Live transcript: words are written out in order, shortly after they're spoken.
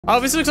Oh,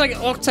 this looks like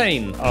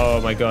Octane. Oh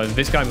my god,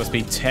 this guy must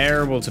be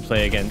terrible to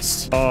play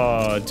against.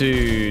 Oh,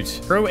 dude.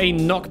 Throw a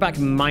knockback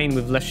mine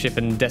with left shift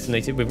and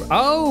detonate it with...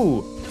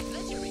 Oh!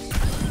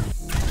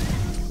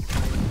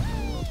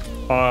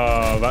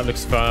 Oh, that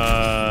looks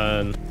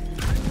fun.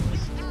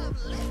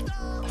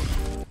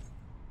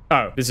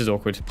 Oh, this is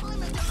awkward.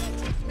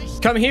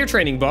 Come here,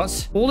 training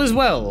bots. All is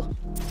well.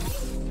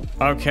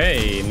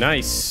 Okay,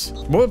 nice.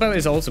 What about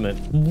his ultimate?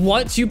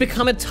 What? You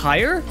become a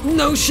tire?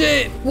 No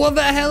shit. What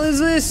the hell is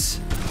this?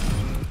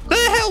 The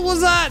hell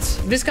was that?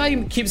 This guy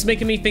keeps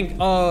making me think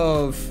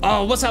of...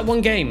 Oh, what's that one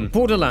game?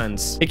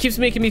 Borderlands. It keeps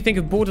making me think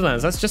of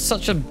Borderlands. That's just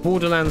such a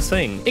Borderlands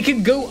thing. It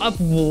can go up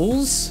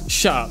walls?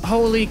 Shut up.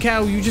 Holy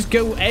cow, you just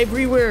go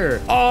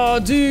everywhere.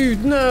 Oh,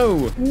 dude,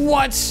 no.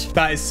 What?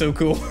 That is so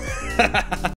cool.